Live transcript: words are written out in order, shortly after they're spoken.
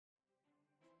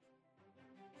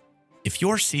If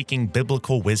you're seeking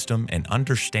biblical wisdom and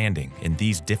understanding in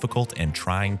these difficult and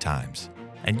trying times,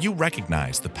 and you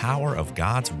recognize the power of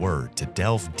God's Word to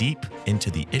delve deep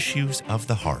into the issues of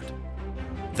the heart,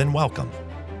 then welcome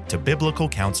to Biblical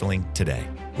Counseling Today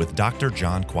with Dr.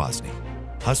 John Kwasny,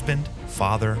 husband,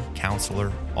 father,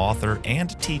 counselor, author,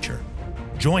 and teacher.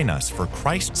 Join us for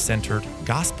Christ-centered,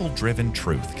 gospel-driven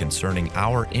truth concerning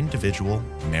our individual,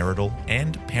 marital,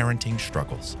 and parenting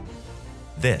struggles.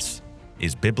 This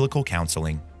is Biblical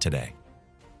Counseling Today.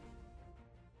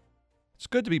 It's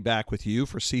good to be back with you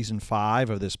for Season 5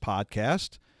 of this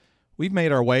podcast. We've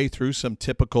made our way through some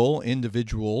typical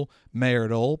individual,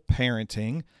 marital,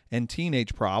 parenting, and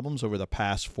teenage problems over the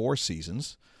past 4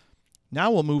 seasons. Now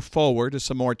we'll move forward to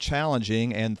some more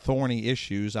challenging and thorny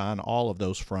issues on all of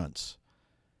those fronts.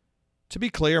 To be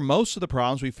clear, most of the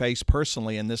problems we face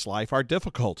personally in this life are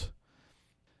difficult.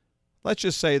 Let's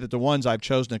just say that the ones I've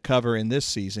chosen to cover in this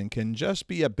season can just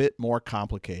be a bit more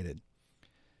complicated.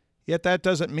 Yet that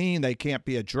doesn't mean they can't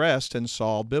be addressed and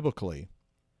solved biblically.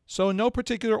 So in no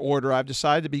particular order, I've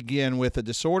decided to begin with a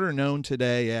disorder known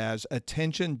today as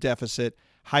Attention Deficit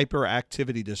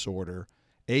Hyperactivity Disorder,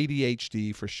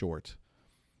 ADHD for short.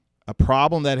 A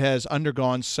problem that has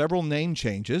undergone several name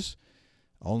changes,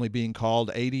 only being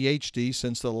called ADHD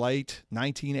since the late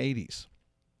 1980s.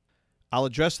 I'll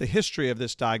address the history of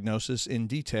this diagnosis in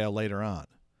detail later on.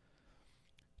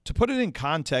 To put it in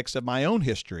context of my own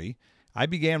history, I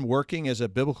began working as a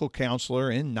biblical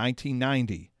counselor in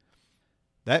 1990.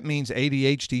 That means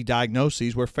ADHD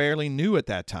diagnoses were fairly new at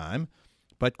that time,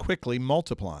 but quickly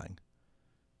multiplying.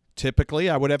 Typically,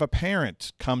 I would have a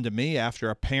parent come to me after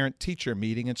a parent-teacher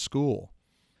meeting at school.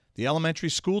 The elementary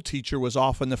school teacher was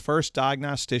often the first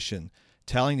diagnostician,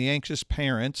 telling the anxious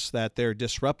parents that their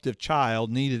disruptive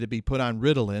child needed to be put on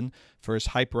Ritalin for his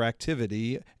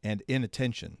hyperactivity and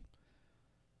inattention.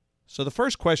 So the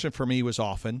first question for me was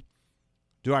often,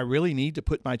 do I really need to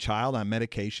put my child on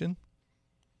medication?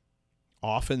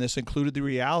 Often this included the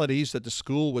realities that the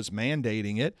school was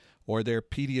mandating it or their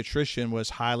pediatrician was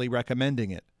highly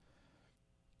recommending it.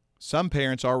 Some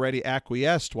parents already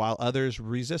acquiesced while others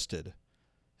resisted.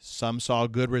 Some saw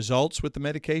good results with the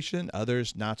medication,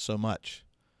 others not so much.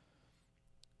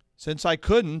 Since I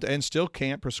couldn't and still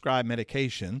can't prescribe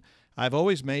medication, I've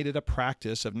always made it a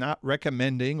practice of not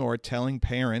recommending or telling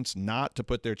parents not to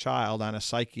put their child on a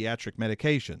psychiatric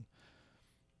medication.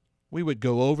 We would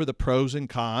go over the pros and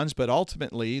cons, but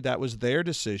ultimately that was their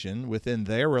decision within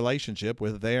their relationship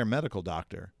with their medical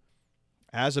doctor.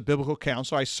 As a biblical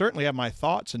counselor, I certainly have my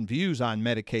thoughts and views on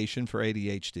medication for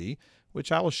ADHD, which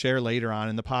I will share later on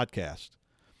in the podcast.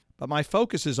 But my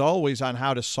focus is always on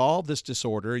how to solve this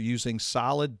disorder using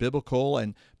solid biblical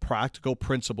and practical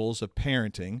principles of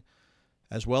parenting,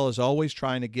 as well as always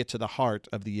trying to get to the heart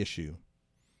of the issue.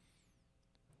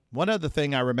 One other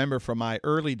thing I remember from my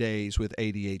early days with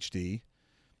ADHD,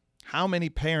 how many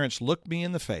parents looked me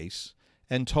in the face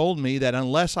and told me that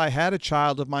unless I had a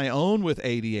child of my own with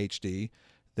ADHD,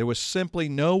 there was simply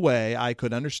no way I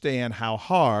could understand how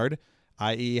hard,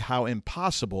 i.e., how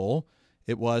impossible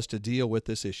it was to deal with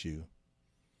this issue.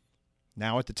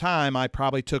 Now, at the time, I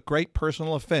probably took great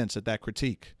personal offense at that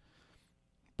critique.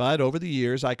 But over the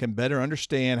years, I can better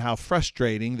understand how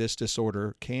frustrating this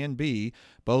disorder can be,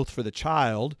 both for the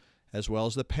child as well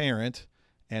as the parent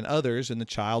and others in the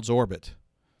child's orbit.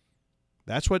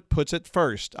 That's what puts it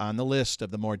first on the list of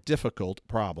the more difficult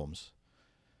problems.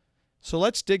 So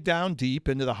let's dig down deep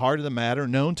into the heart of the matter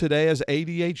known today as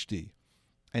ADHD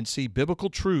and see biblical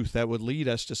truth that would lead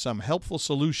us to some helpful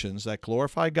solutions that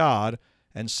glorify God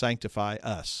and sanctify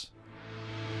us.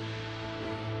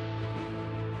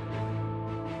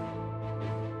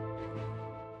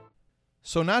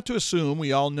 So not to assume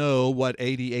we all know what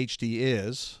ADHD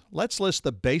is, let's list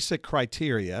the basic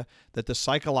criteria that the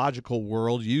psychological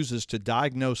world uses to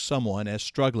diagnose someone as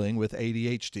struggling with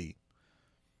ADHD.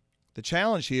 The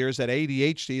challenge here is that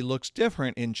ADHD looks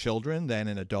different in children than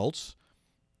in adults,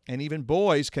 and even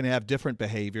boys can have different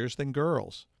behaviors than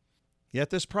girls. Yet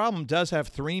this problem does have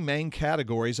 3 main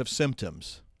categories of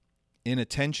symptoms: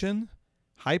 inattention,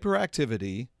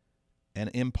 hyperactivity,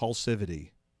 and impulsivity.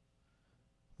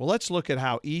 Well, let's look at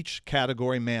how each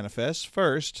category manifests.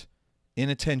 First,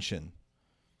 inattention.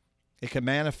 It can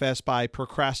manifest by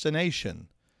procrastination,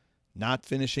 not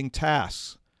finishing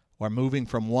tasks, or moving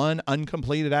from one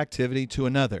uncompleted activity to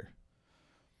another.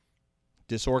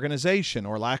 Disorganization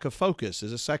or lack of focus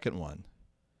is a second one.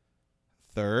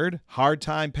 Third, hard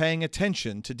time paying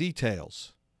attention to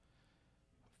details.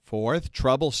 Fourth,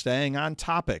 trouble staying on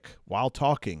topic while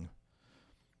talking.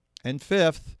 And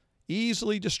fifth,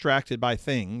 easily distracted by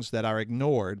things that are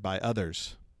ignored by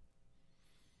others.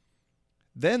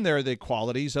 Then there are the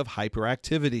qualities of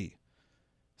hyperactivity.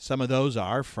 Some of those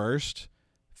are, first,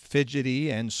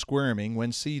 fidgety and squirming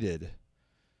when seated,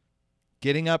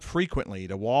 getting up frequently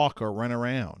to walk or run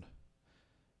around,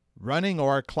 running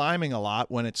or climbing a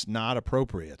lot when it's not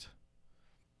appropriate,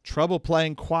 trouble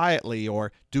playing quietly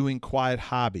or doing quiet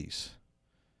hobbies,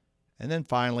 and then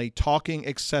finally, talking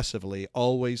excessively,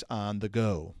 always on the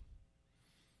go.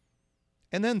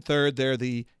 And then third, there are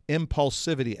the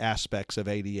impulsivity aspects of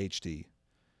ADHD.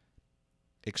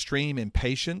 Extreme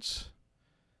impatience,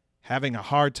 having a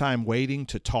hard time waiting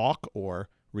to talk or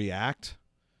react,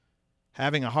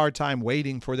 having a hard time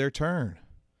waiting for their turn,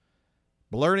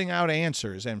 blurting out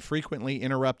answers and frequently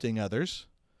interrupting others,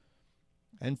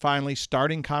 and finally,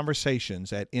 starting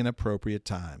conversations at inappropriate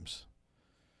times.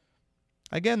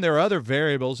 Again, there are other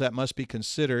variables that must be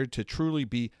considered to truly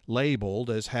be labeled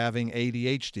as having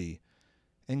ADHD,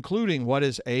 including what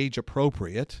is age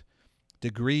appropriate,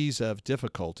 degrees of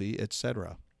difficulty,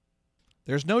 etc.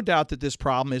 There's no doubt that this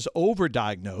problem is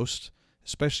overdiagnosed,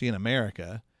 especially in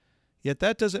America, yet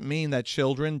that doesn't mean that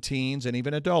children, teens, and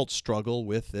even adults struggle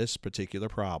with this particular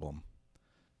problem.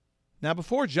 Now,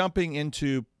 before jumping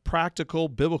into practical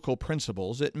biblical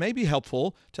principles, it may be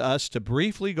helpful to us to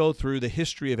briefly go through the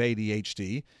history of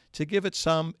ADHD to give it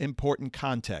some important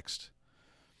context.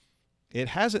 It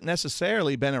hasn't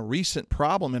necessarily been a recent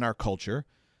problem in our culture,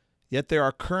 yet there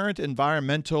are current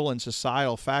environmental and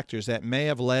societal factors that may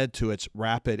have led to its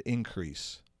rapid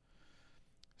increase.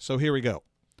 So here we go.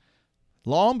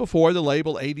 Long before the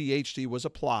label ADHD was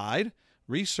applied,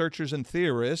 researchers and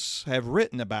theorists have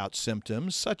written about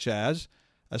symptoms such as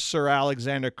Sir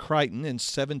Alexander Crichton in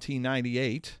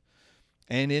 1798,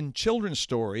 and in children's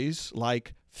stories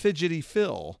like Fidgety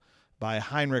Phil by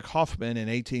Heinrich Hoffmann in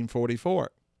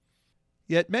 1844.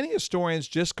 Yet many historians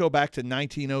just go back to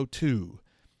 1902,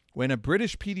 when a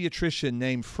British pediatrician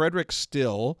named Frederick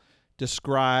Still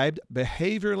described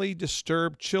behaviorally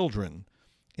disturbed children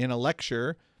in a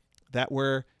lecture that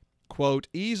were, quote,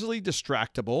 easily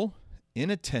distractible,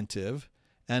 inattentive,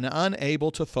 and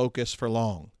unable to focus for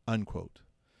long, unquote.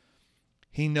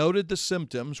 He noted the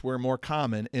symptoms were more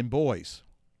common in boys.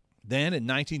 Then in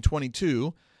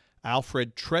 1922,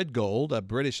 Alfred Treadgold, a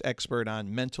British expert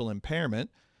on mental impairment,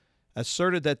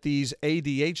 asserted that these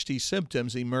ADHD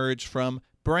symptoms emerged from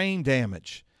brain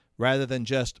damage rather than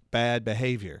just bad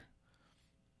behavior.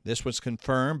 This was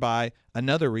confirmed by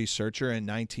another researcher in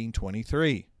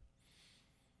 1923.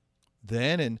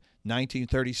 Then in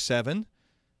 1937,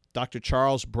 Dr.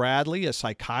 Charles Bradley, a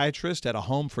psychiatrist at a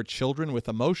home for children with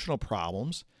emotional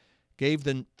problems, gave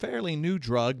the fairly new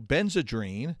drug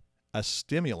Benzedrine, a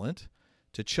stimulant,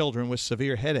 to children with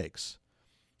severe headaches.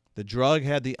 The drug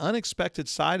had the unexpected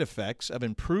side effects of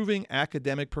improving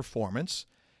academic performance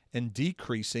and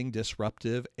decreasing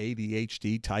disruptive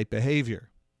ADHD-type behavior.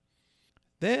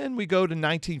 Then we go to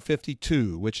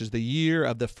 1952, which is the year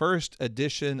of the first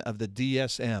edition of the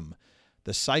DSM,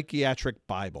 the Psychiatric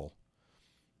Bible.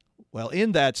 Well,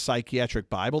 in that Psychiatric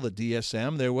Bible, the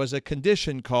DSM, there was a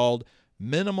condition called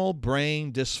minimal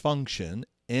brain dysfunction,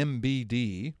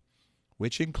 MBD,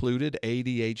 which included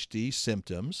ADHD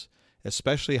symptoms,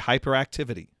 especially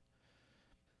hyperactivity.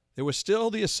 There was still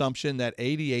the assumption that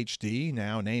ADHD,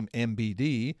 now named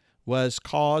MBD, was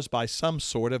caused by some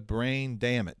sort of brain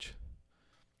damage.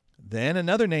 Then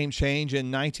another name change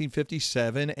in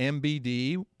 1957,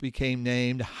 MBD became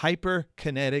named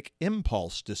hyperkinetic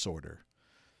impulse disorder.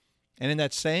 And in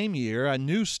that same year, a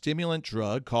new stimulant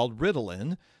drug called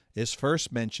Ritalin is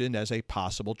first mentioned as a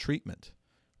possible treatment.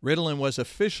 Ritalin was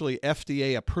officially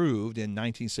FDA approved in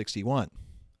 1961.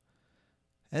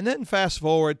 And then fast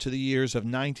forward to the years of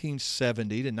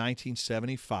 1970 to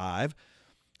 1975,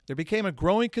 there became a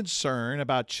growing concern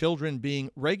about children being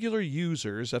regular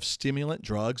users of stimulant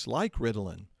drugs like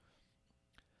Ritalin.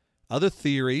 Other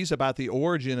theories about the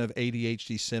origin of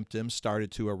ADHD symptoms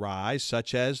started to arise,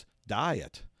 such as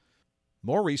diet.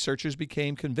 More researchers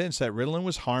became convinced that Ritalin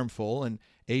was harmful and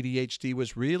ADHD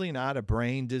was really not a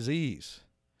brain disease.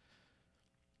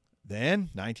 Then,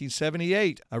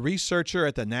 1978, a researcher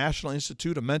at the National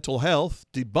Institute of Mental Health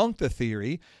debunked the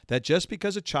theory that just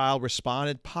because a child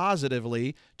responded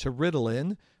positively to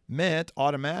Ritalin meant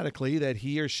automatically that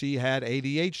he or she had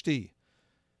ADHD.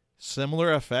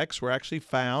 Similar effects were actually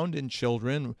found in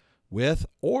children with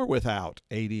or without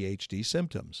ADHD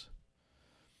symptoms.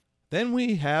 Then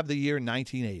we have the year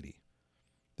 1980.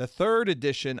 The third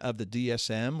edition of the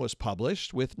DSM was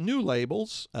published with new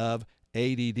labels of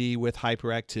ADD with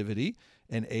hyperactivity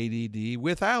and ADD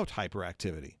without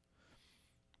hyperactivity.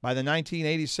 By the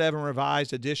 1987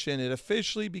 revised edition, it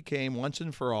officially became once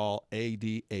and for all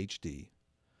ADHD.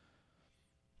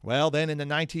 Well, then in the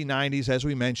 1990s, as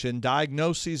we mentioned,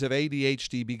 diagnoses of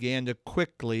ADHD began to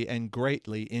quickly and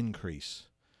greatly increase.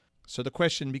 So the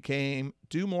question became,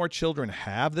 do more children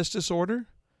have this disorder?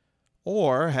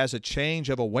 Or has a change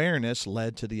of awareness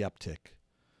led to the uptick?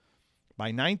 By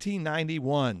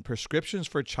 1991, prescriptions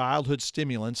for childhood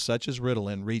stimulants such as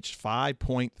Ritalin reached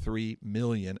 5.3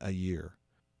 million a year.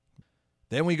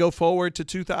 Then we go forward to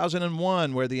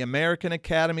 2001, where the American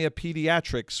Academy of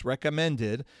Pediatrics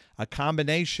recommended a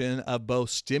combination of both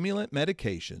stimulant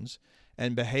medications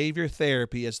and behavior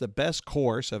therapy as the best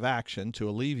course of action to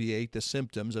alleviate the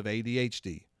symptoms of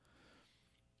ADHD.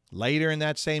 Later in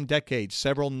that same decade,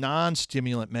 several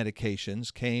non-stimulant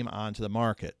medications came onto the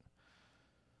market.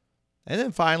 And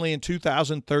then finally, in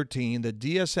 2013, the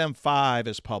DSM-5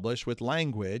 is published with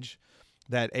language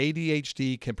that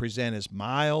ADHD can present as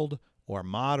mild or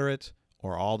moderate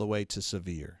or all the way to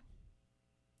severe.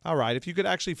 All right, if you could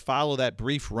actually follow that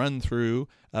brief run-through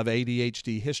of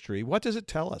ADHD history, what does it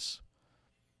tell us?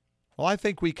 Well, I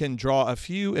think we can draw a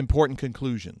few important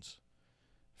conclusions.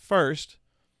 First,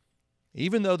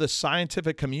 even though the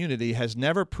scientific community has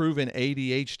never proven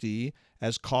ADHD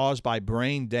as caused by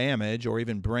brain damage or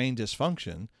even brain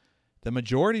dysfunction, the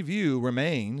majority view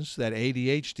remains that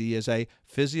ADHD is a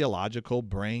physiological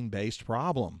brain-based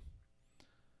problem.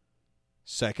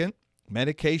 Second,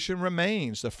 medication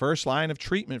remains the first line of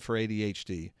treatment for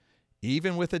ADHD,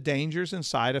 even with the dangers and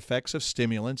side effects of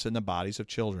stimulants in the bodies of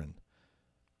children.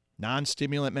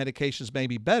 Non-stimulant medications may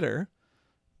be better,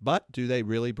 but do they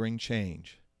really bring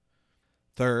change?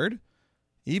 Third,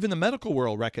 even the medical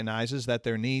world recognizes that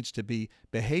there needs to be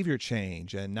behavior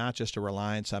change and not just a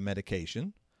reliance on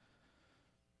medication.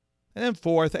 And then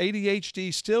fourth,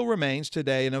 ADHD still remains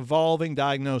today an evolving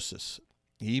diagnosis,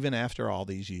 even after all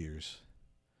these years.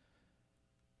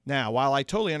 Now, while I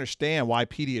totally understand why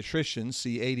pediatricians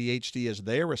see ADHD as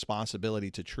their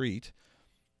responsibility to treat,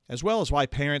 as well as why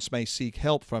parents may seek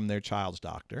help from their child's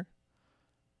doctor,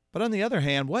 but on the other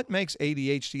hand, what makes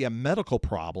ADHD a medical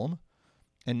problem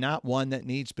and not one that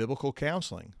needs biblical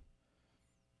counseling?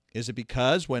 Is it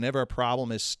because whenever a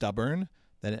problem is stubborn,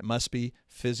 then it must be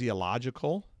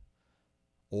physiological?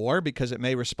 Or because it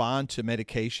may respond to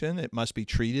medication, it must be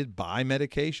treated by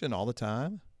medication all the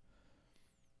time?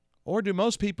 Or do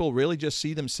most people really just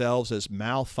see themselves as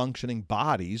malfunctioning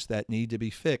bodies that need to be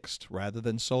fixed rather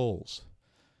than souls?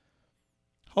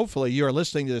 Hopefully, you are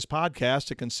listening to this podcast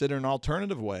to consider an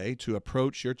alternative way to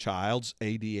approach your child's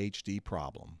ADHD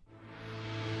problem.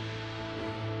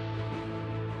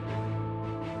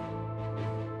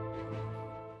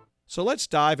 So let's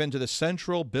dive into the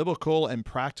central biblical and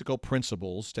practical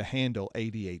principles to handle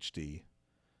ADHD.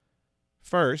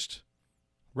 First,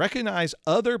 recognize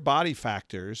other body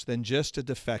factors than just a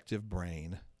defective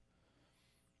brain.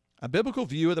 A biblical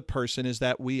view of the person is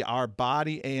that we are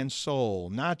body and soul,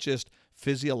 not just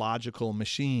physiological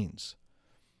machines.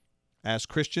 As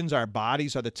Christians, our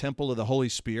bodies are the temple of the Holy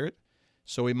Spirit,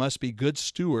 so we must be good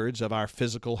stewards of our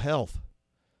physical health.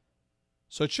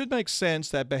 So it should make sense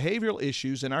that behavioral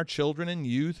issues in our children and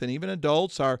youth and even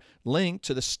adults are linked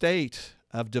to the state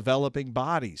of developing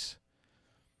bodies.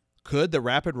 Could the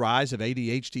rapid rise of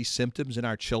ADHD symptoms in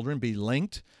our children be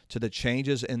linked to the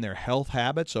changes in their health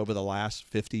habits over the last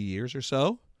 50 years or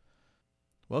so?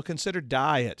 Well, consider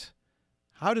diet.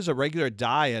 How does a regular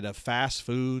diet of fast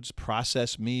foods,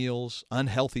 processed meals,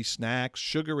 unhealthy snacks,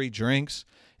 sugary drinks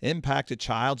impact a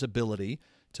child's ability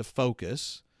to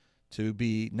focus, to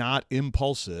be not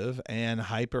impulsive, and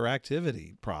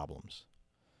hyperactivity problems?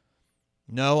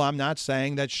 No, I'm not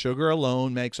saying that sugar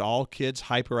alone makes all kids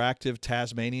hyperactive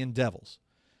Tasmanian devils,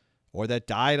 or that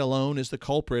diet alone is the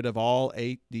culprit of all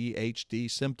ADHD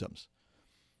symptoms.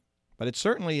 But it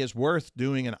certainly is worth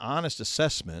doing an honest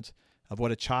assessment of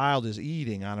what a child is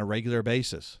eating on a regular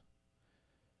basis.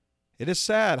 It is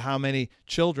sad how many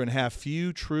children have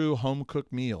few true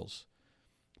home-cooked meals,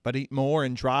 but eat more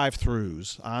in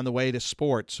drive-thrus on the way to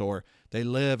sports, or they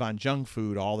live on junk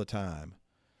food all the time.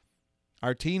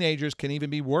 Our teenagers can even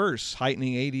be worse,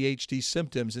 heightening ADHD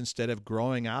symptoms instead of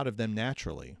growing out of them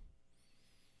naturally.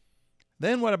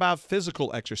 Then what about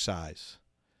physical exercise?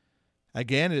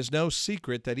 Again, it is no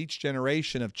secret that each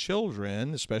generation of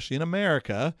children, especially in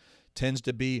America, tends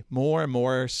to be more and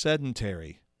more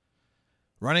sedentary.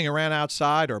 Running around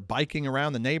outside or biking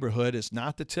around the neighborhood is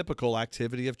not the typical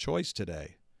activity of choice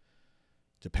today.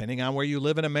 Depending on where you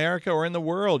live in America or in the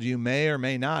world, you may or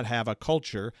may not have a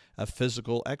culture of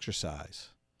physical exercise.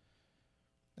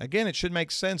 Again, it should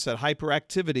make sense that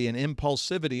hyperactivity and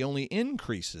impulsivity only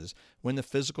increases when the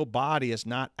physical body is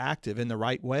not active in the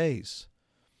right ways.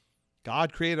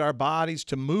 God created our bodies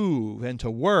to move and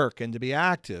to work and to be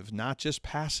active, not just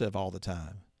passive all the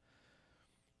time.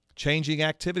 Changing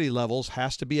activity levels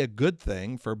has to be a good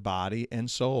thing for body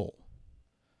and soul.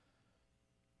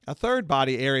 A third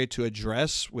body area to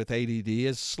address with ADD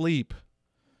is sleep.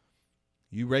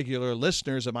 You regular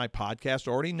listeners of my podcast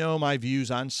already know my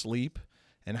views on sleep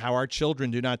and how our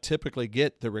children do not typically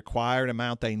get the required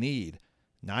amount they need,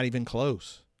 not even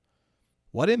close.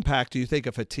 What impact do you think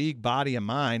a fatigued body and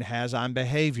mind has on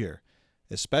behavior,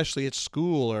 especially at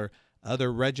school or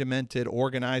other regimented,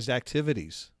 organized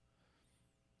activities?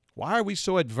 Why are we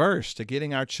so adverse to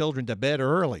getting our children to bed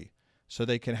early so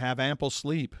they can have ample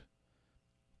sleep?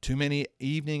 Too many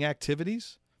evening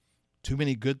activities? Too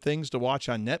many good things to watch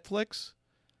on Netflix?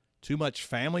 Too much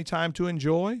family time to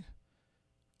enjoy?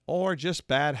 Or just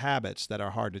bad habits that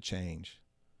are hard to change?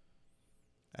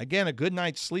 Again, a good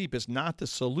night's sleep is not the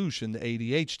solution to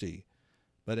ADHD,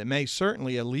 but it may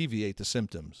certainly alleviate the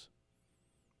symptoms.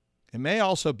 It may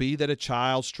also be that a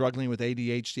child struggling with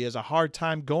ADHD has a hard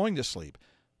time going to sleep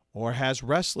or has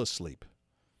restless sleep.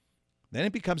 Then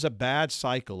it becomes a bad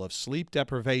cycle of sleep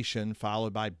deprivation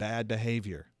followed by bad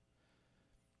behavior.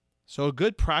 So a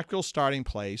good practical starting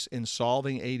place in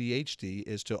solving ADHD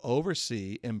is to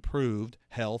oversee improved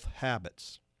health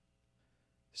habits.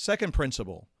 Second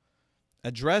principle,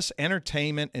 address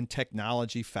entertainment and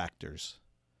technology factors.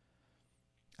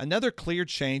 Another clear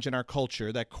change in our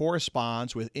culture that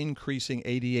corresponds with increasing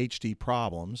ADHD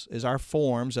problems is our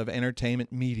forms of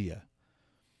entertainment media.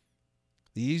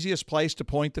 The easiest place to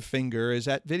point the finger is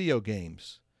at video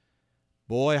games.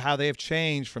 Boy, how they have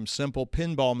changed from simple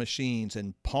pinball machines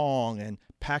and Pong and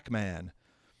Pac-Man.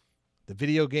 The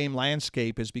video game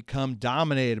landscape has become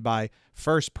dominated by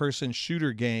first-person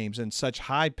shooter games and such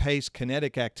high-paced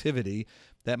kinetic activity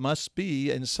that must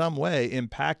be in some way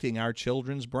impacting our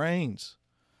children's brains.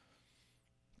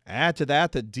 Add to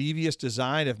that the devious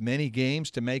design of many games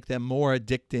to make them more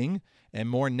addicting and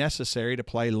more necessary to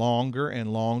play longer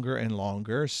and longer and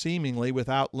longer, seemingly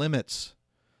without limits.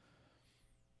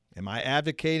 Am I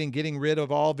advocating getting rid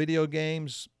of all video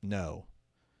games? No.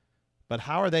 But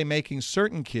how are they making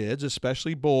certain kids,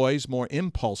 especially boys, more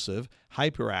impulsive,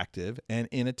 hyperactive, and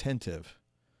inattentive?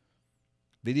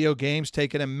 Video games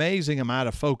take an amazing amount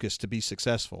of focus to be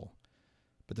successful.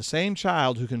 But the same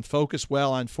child who can focus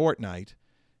well on Fortnite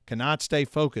cannot stay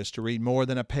focused to read more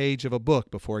than a page of a book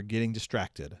before getting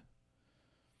distracted.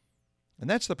 And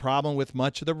that's the problem with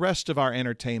much of the rest of our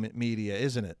entertainment media,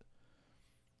 isn't it?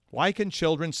 Why can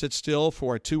children sit still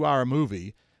for a 2-hour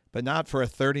movie, but not for a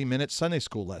 30-minute Sunday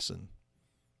school lesson?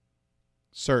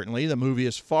 Certainly, the movie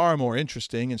is far more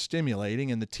interesting and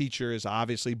stimulating, and the teacher is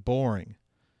obviously boring.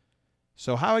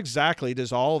 So how exactly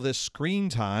does all this screen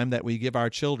time that we give our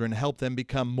children help them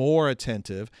become more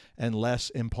attentive and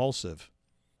less impulsive?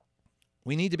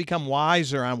 We need to become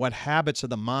wiser on what habits of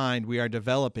the mind we are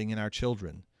developing in our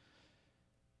children.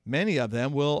 Many of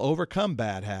them will overcome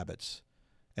bad habits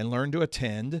and learn to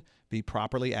attend, be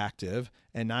properly active,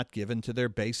 and not given to their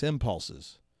base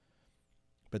impulses.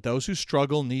 But those who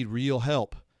struggle need real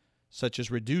help, such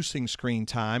as reducing screen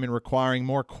time and requiring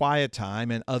more quiet time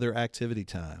and other activity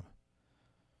time.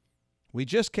 We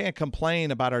just can't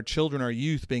complain about our children or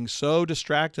youth being so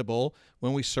distractible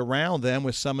when we surround them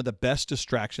with some of the best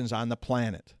distractions on the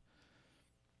planet.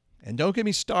 And don't get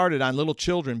me started on little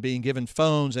children being given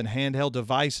phones and handheld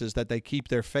devices that they keep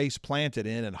their face planted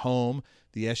in at home,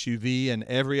 the SUV, and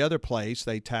every other place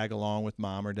they tag along with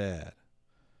mom or dad.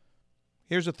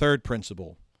 Here's a third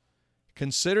principle.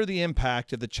 Consider the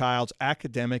impact of the child's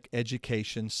academic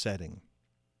education setting.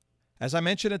 As I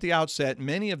mentioned at the outset,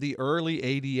 many of the early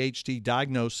ADHD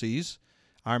diagnoses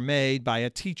are made by a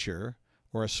teacher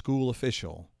or a school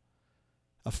official.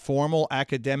 A formal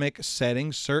academic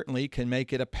setting certainly can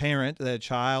make it apparent that a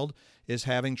child is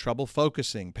having trouble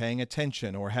focusing, paying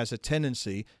attention, or has a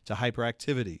tendency to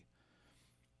hyperactivity.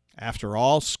 After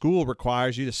all, school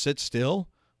requires you to sit still,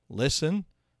 listen,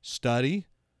 study,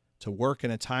 to work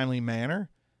in a timely manner,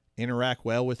 interact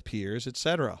well with peers,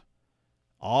 etc.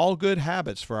 All good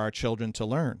habits for our children to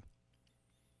learn.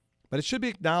 But it should be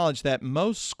acknowledged that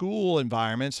most school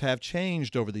environments have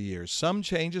changed over the years. Some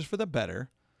changes for the better,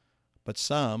 but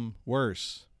some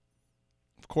worse.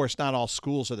 Of course, not all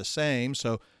schools are the same,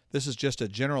 so this is just a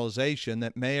generalization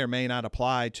that may or may not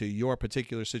apply to your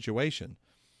particular situation.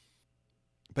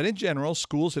 But in general,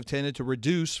 schools have tended to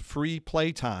reduce free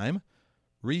playtime,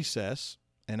 recess,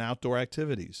 and outdoor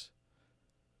activities.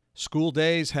 School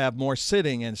days have more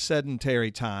sitting and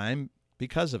sedentary time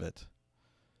because of it.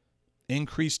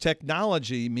 Increased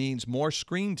technology means more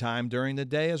screen time during the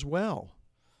day as well.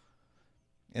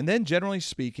 And then, generally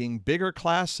speaking, bigger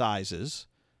class sizes,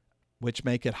 which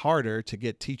make it harder to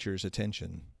get teachers'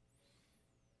 attention.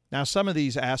 Now, some of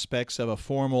these aspects of a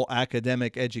formal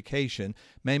academic education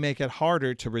may make it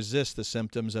harder to resist the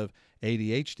symptoms of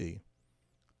ADHD.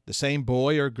 The same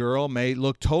boy or girl may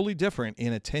look totally different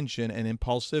in attention and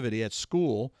impulsivity at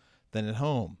school than at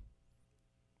home.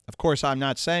 Of course, I'm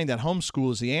not saying that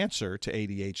homeschool is the answer to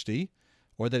ADHD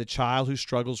or that a child who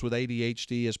struggles with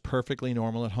ADHD is perfectly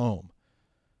normal at home.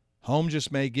 Home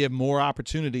just may give more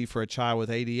opportunity for a child with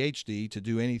ADHD to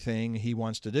do anything he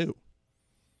wants to do.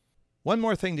 One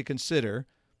more thing to consider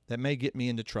that may get me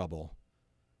into trouble.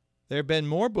 There have been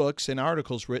more books and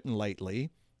articles written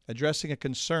lately addressing a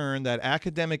concern that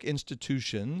academic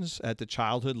institutions at the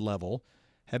childhood level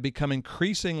have become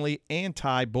increasingly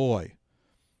anti-boy,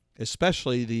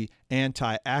 especially the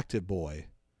anti-active boy.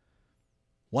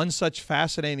 One such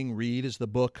fascinating read is the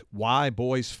book Why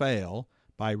Boys Fail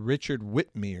by Richard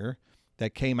Whitmere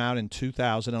that came out in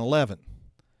 2011.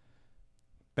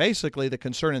 Basically, the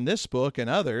concern in this book and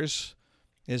others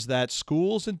is that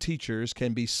schools and teachers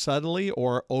can be subtly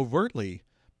or overtly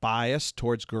biased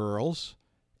towards girls,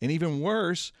 and even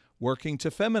worse, working to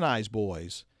feminize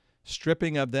boys,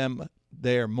 stripping of them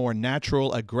their more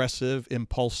natural, aggressive,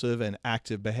 impulsive, and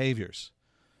active behaviors.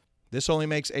 This only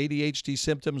makes ADHD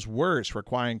symptoms worse,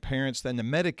 requiring parents then to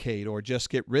medicate or just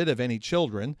get rid of any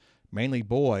children, mainly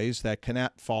boys, that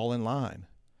cannot fall in line.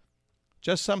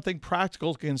 Just something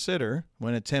practical to consider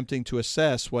when attempting to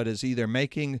assess what is either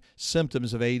making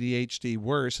symptoms of ADHD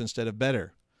worse instead of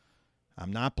better.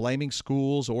 I'm not blaming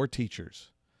schools or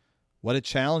teachers. What a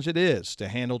challenge it is to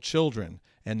handle children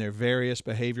and their various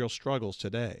behavioral struggles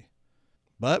today.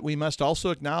 But we must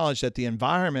also acknowledge that the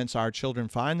environments our children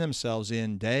find themselves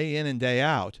in and day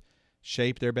out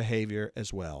shape their behavior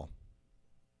as well.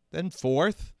 Then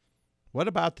fourth, what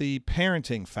about the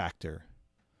parenting factor?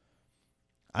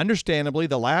 Understandably,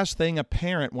 the last thing a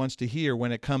parent wants to hear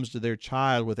when it comes to their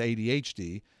child with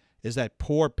ADHD is that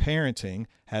poor parenting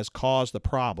has caused the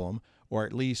problem, or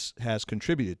at least has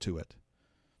contributed to it.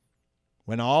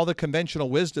 When all the conventional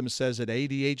wisdom says that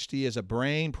ADHD is a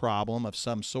brain problem of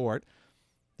some sort,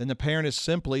 then the parent is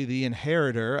simply the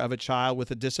inheritor of a child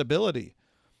with a disability,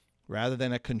 rather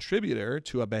than a contributor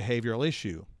to a behavioral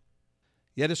issue.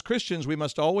 Yet as Christians, we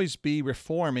must always be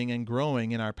reforming and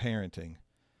growing in our parenting.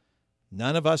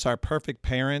 None of us are perfect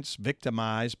parents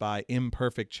victimized by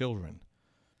imperfect children.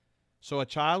 So a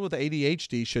child with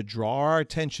ADHD should draw our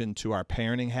attention to our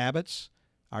parenting habits,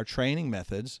 our training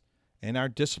methods, and our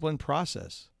discipline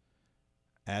process,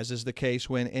 as is the case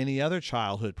when any other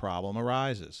childhood problem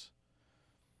arises.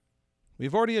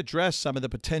 We've already addressed some of the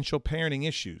potential parenting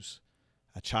issues: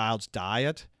 a child's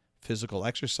diet, physical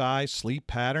exercise, sleep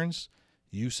patterns,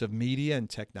 use of media and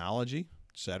technology,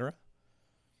 etc.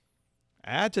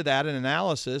 Add to that an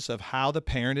analysis of how the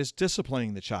parent is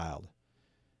disciplining the child.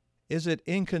 Is it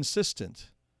inconsistent?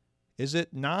 Is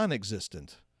it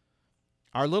non-existent?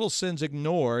 Are little sins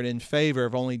ignored in favor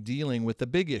of only dealing with the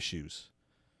big issues?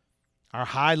 Are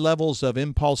high levels of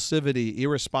impulsivity,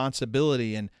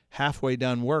 irresponsibility, and halfway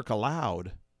done work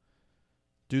allowed?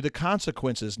 Do the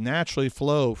consequences naturally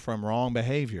flow from wrong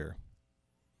behavior?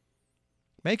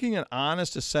 Making an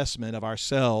honest assessment of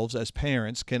ourselves as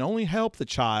parents can only help the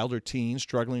child or teen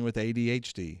struggling with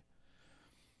ADHD.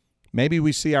 Maybe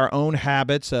we see our own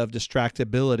habits of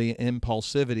distractibility and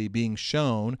impulsivity being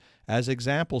shown as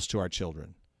examples to our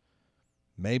children.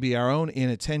 Maybe our own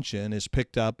inattention is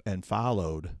picked up and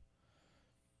followed.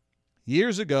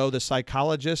 Years ago, the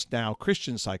psychologist, now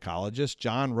Christian psychologist,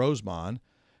 John Rosemond,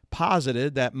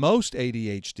 posited that most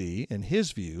ADHD, in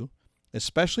his view,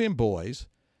 especially in boys,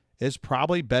 is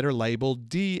probably better labeled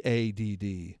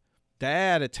DADD,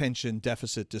 Dad Attention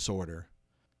Deficit Disorder.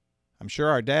 I'm sure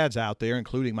our dads out there,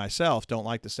 including myself, don't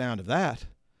like the sound of that.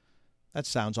 That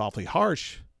sounds awfully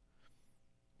harsh.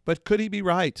 But could he be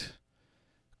right?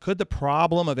 Could the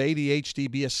problem of ADHD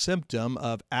be a symptom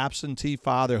of absentee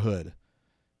fatherhood,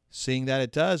 seeing that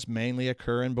it does mainly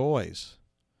occur in boys?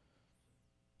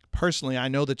 Personally, I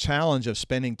know the challenge of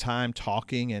spending time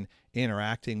talking and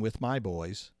interacting with my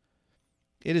boys.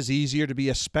 It is easier to be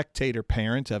a spectator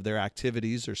parent of their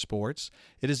activities or sports.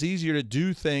 It is easier to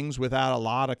do things without a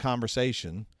lot of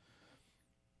conversation.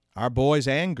 Our boys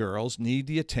and girls need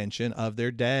the attention of their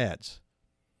dads.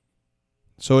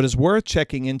 So it is worth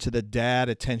checking into the dad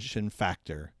attention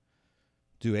factor.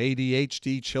 Do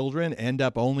ADHD children end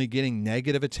up only getting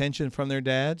negative attention from their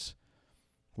dads,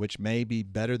 which may be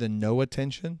better than no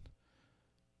attention?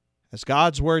 As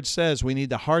God's word says, we need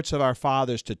the hearts of our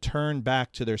fathers to turn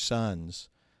back to their sons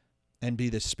and be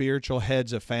the spiritual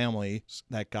heads of families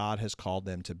that God has called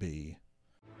them to be.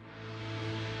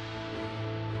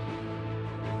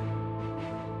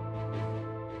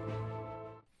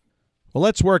 Well,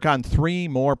 let's work on 3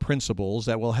 more principles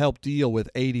that will help deal with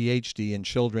ADHD in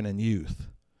children and youth.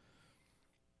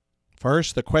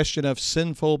 First, the question of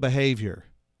sinful behavior.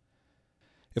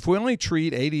 If we only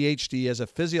treat ADHD as a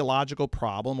physiological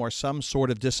problem or some sort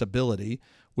of disability,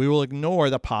 we will ignore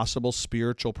the possible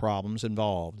spiritual problems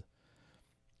involved.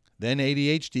 Then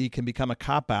ADHD can become a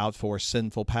cop-out for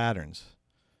sinful patterns.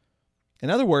 In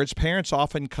other words, parents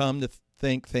often come to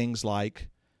think things like,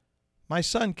 "My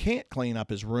son can't clean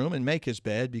up his room and make his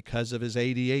bed because of his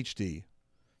ADHD."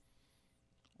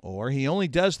 Or, "He only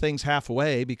does things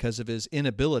halfway because of his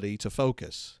inability to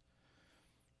focus."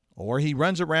 Or, "He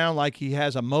runs around like he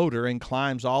has a motor and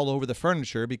climbs all over the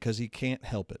furniture because he can't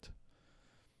help it."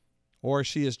 Or,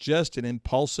 "She is just an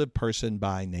impulsive person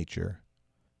by nature."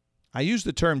 I used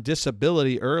the term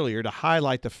disability earlier to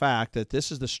highlight the fact that this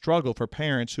is the struggle for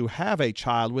parents who have a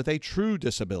child with a true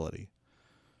disability.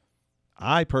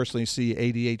 I personally see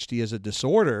ADHD as a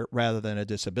disorder rather than a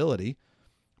disability,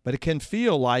 but it can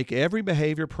feel like every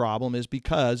behavior problem is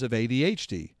because of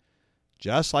ADHD,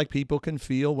 just like people can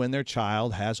feel when their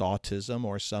child has autism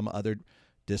or some other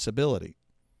disability.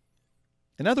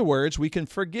 In other words, we can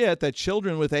forget that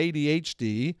children with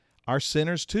ADHD are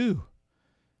sinners too.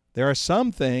 There are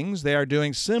some things they are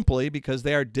doing simply because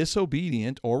they are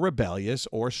disobedient or rebellious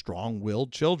or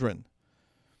strong-willed children.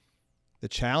 The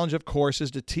challenge, of course,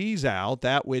 is to tease out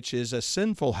that which is a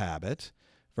sinful habit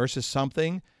versus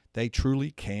something they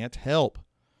truly can't help.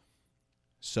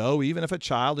 So even if a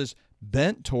child is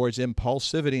bent towards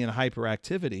impulsivity and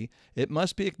hyperactivity, it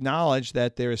must be acknowledged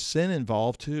that there is sin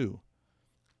involved too.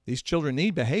 These children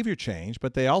need behavior change,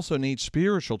 but they also need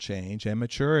spiritual change and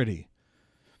maturity.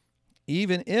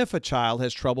 Even if a child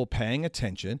has trouble paying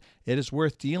attention, it is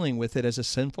worth dealing with it as a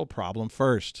sinful problem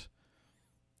first.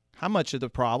 How much of the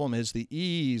problem is the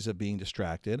ease of being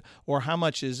distracted, or how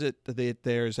much is it that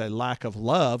there's a lack of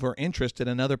love or interest in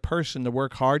another person to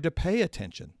work hard to pay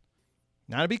attention?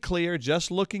 Now, to be clear, just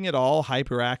looking at all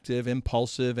hyperactive,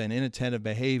 impulsive, and inattentive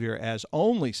behavior as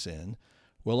only sin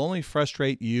will only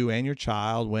frustrate you and your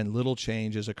child when little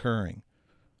change is occurring.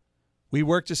 We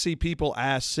work to see people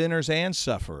as sinners and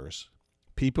sufferers,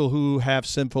 people who have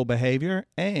sinful behavior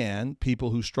and people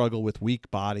who struggle with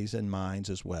weak bodies and minds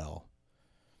as well.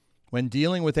 When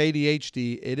dealing with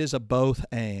ADHD, it is a both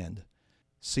and.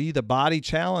 See the body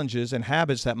challenges and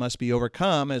habits that must be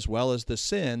overcome as well as the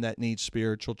sin that needs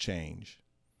spiritual change.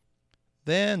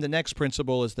 Then the next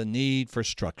principle is the need for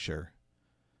structure.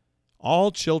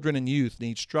 All children and youth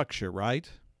need structure, right?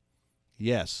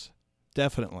 Yes,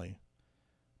 definitely.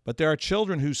 But there are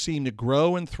children who seem to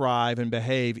grow and thrive and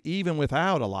behave even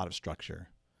without a lot of structure.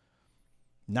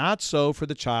 Not so for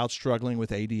the child struggling with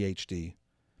ADHD.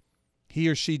 He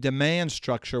or she demands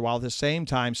structure while at the same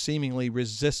time seemingly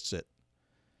resists it.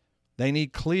 They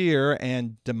need clear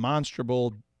and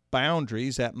demonstrable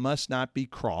boundaries that must not be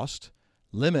crossed,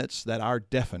 limits that are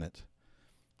definite.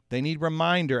 They need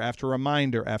reminder after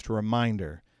reminder after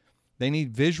reminder. They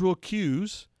need visual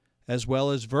cues as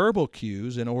well as verbal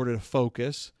cues in order to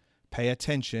focus, pay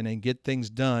attention, and get things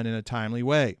done in a timely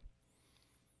way.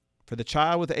 For the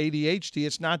child with ADHD,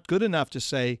 it's not good enough to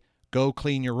say, "Go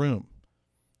clean your room."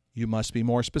 You must be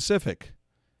more specific.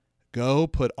 Go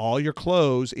put all your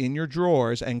clothes in your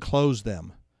drawers and close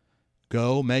them.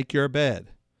 Go make your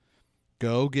bed.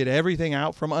 Go get everything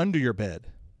out from under your bed.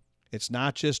 It's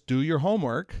not just do your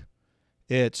homework.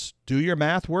 It's do your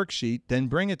math worksheet, then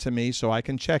bring it to me so I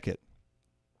can check it.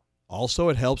 Also,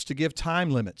 it helps to give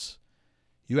time limits.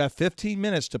 You have 15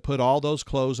 minutes to put all those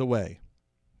clothes away.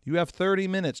 You have 30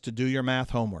 minutes to do your math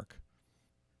homework.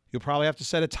 You'll probably have to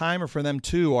set a timer for them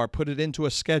too, or put it into a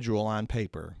schedule on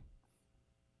paper.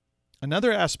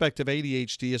 Another aspect of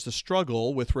ADHD is the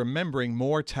struggle with remembering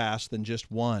more tasks than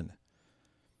just one.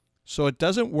 So it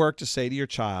doesn't work to say to your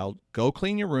child, "Go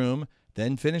clean your room,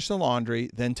 then finish the laundry,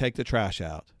 then take the trash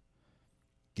out."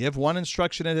 Give one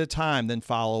instruction at a time, then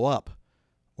follow up,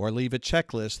 or leave a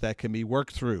checklist that can be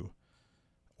worked through,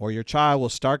 or your child will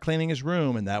start cleaning his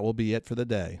room and that will be it for the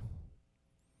day.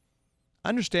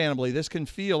 Understandably, this can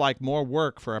feel like more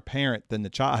work for a parent than the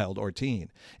child or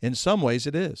teen. In some ways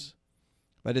it is.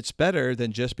 But it's better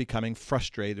than just becoming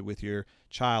frustrated with your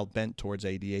child bent towards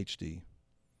ADHD.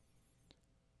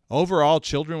 Overall,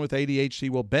 children with ADHD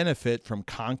will benefit from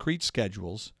concrete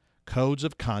schedules, codes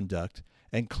of conduct,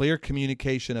 and clear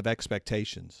communication of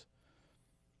expectations.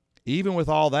 Even with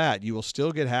all that, you will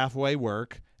still get halfway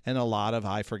work and a lot of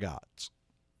I forgots.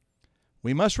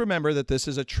 We must remember that this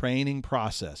is a training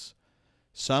process.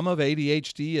 Some of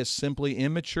ADHD is simply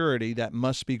immaturity that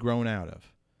must be grown out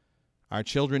of. Our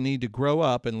children need to grow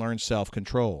up and learn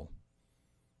self-control.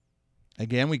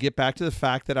 Again, we get back to the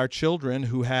fact that our children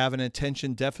who have an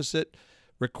attention deficit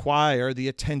require the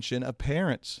attention of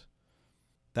parents.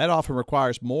 That often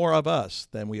requires more of us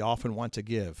than we often want to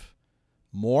give.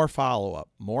 More follow-up,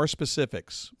 more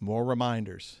specifics, more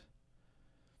reminders.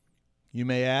 You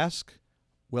may ask,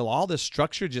 will all this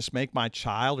structure just make my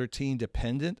child or teen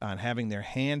dependent on having their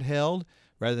hand held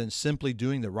rather than simply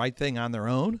doing the right thing on their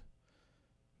own?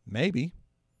 Maybe.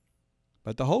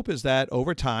 But the hope is that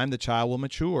over time the child will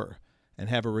mature and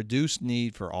have a reduced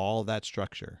need for all of that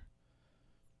structure.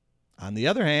 On the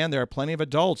other hand, there are plenty of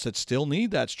adults that still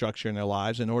need that structure in their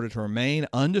lives in order to remain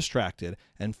undistracted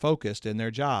and focused in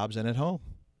their jobs and at home.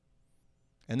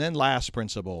 And then last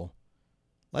principle,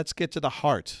 let's get to the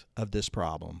heart of this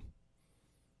problem.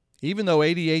 Even though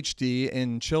ADHD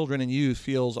in children and youth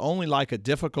feels only like a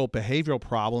difficult behavioral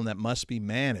problem that must be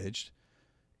managed,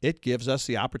 it gives us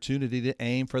the opportunity to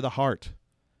aim for the heart.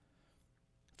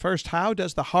 First, how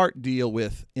does the heart deal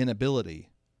with inability?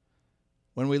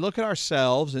 When we look at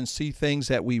ourselves and see things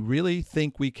that we really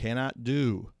think we cannot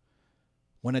do,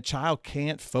 when a child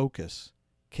can't focus,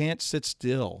 can't sit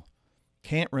still,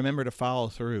 can't remember to follow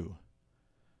through,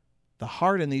 the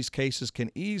heart in these cases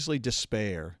can easily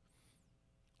despair,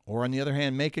 or on the other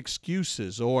hand, make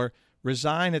excuses or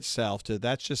resign itself to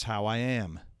that's just how I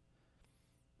am.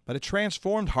 But a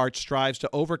transformed heart strives to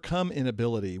overcome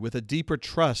inability with a deeper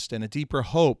trust and a deeper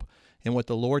hope in what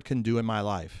the Lord can do in my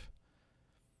life.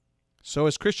 So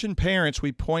as Christian parents,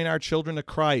 we point our children to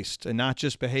Christ and not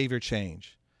just behavior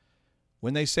change.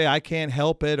 When they say, I can't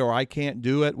help it or I can't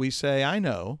do it, we say, I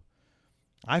know.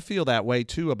 I feel that way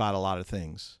too about a lot of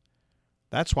things.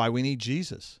 That's why we need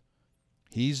Jesus.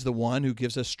 He's the one who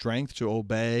gives us strength to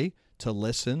obey, to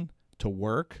listen, to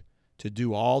work, to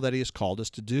do all that He has called us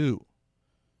to do.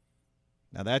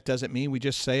 Now that doesn't mean we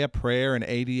just say a prayer and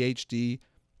ADHD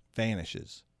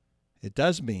vanishes. It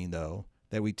does mean, though,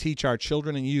 that we teach our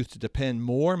children and youth to depend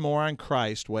more and more on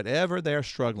Christ, whatever they're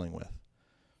struggling with.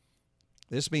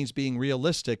 This means being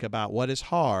realistic about what is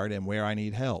hard and where I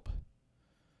need help.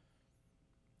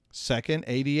 Second,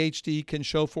 ADHD can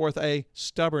show forth a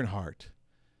stubborn heart.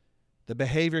 The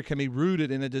behavior can be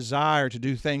rooted in a desire to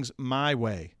do things my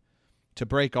way, to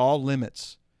break all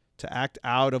limits, to act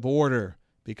out of order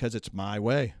because it's my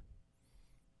way.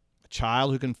 A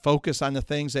child who can focus on the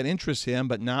things that interest him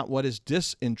but not what is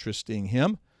disinteresting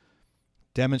him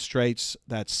demonstrates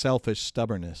that selfish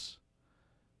stubbornness.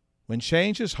 When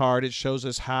change is hard, it shows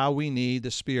us how we need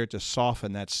the Spirit to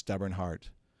soften that stubborn heart.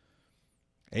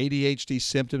 ADHD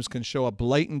symptoms can show a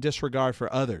blatant disregard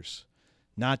for others,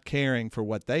 not caring for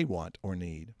what they want or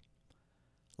need.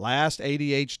 Last,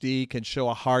 ADHD can show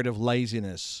a heart of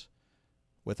laziness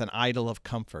with an idol of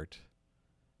comfort.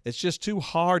 It's just too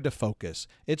hard to focus.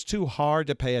 It's too hard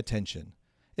to pay attention.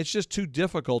 It's just too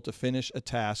difficult to finish a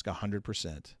task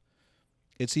 100%.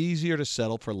 It's easier to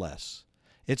settle for less.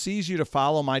 It's easier to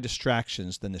follow my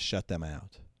distractions than to shut them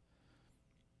out.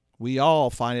 We all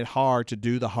find it hard to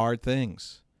do the hard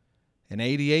things. And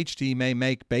ADHD may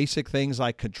make basic things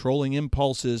like controlling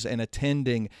impulses and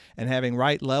attending and having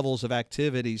right levels of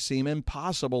activity seem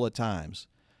impossible at times.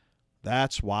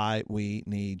 That's why we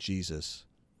need Jesus.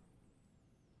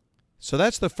 So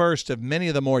that's the first of many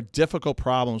of the more difficult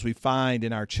problems we find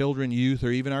in our children, youth,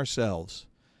 or even ourselves.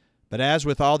 But as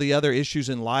with all the other issues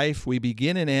in life, we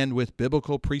begin and end with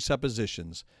biblical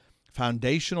presuppositions,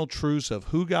 foundational truths of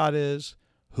who God is,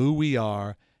 who we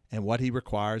are, and what He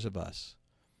requires of us.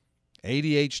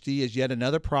 ADHD is yet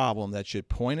another problem that should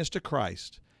point us to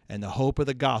Christ and the hope of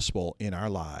the gospel in our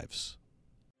lives.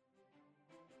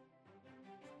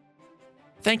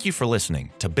 Thank you for listening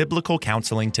to Biblical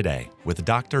Counseling Today with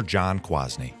Dr. John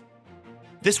Kwasny.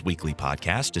 This weekly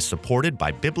podcast is supported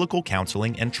by Biblical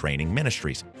Counseling and Training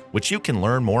Ministries, which you can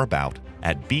learn more about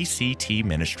at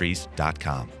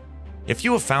bctministries.com. If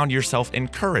you have found yourself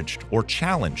encouraged or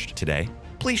challenged today,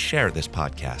 please share this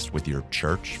podcast with your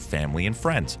church, family, and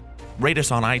friends. Rate us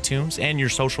on iTunes and your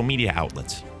social media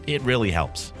outlets. It really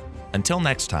helps. Until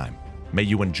next time, may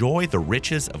you enjoy the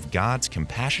riches of God's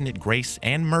compassionate grace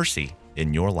and mercy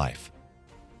in your life.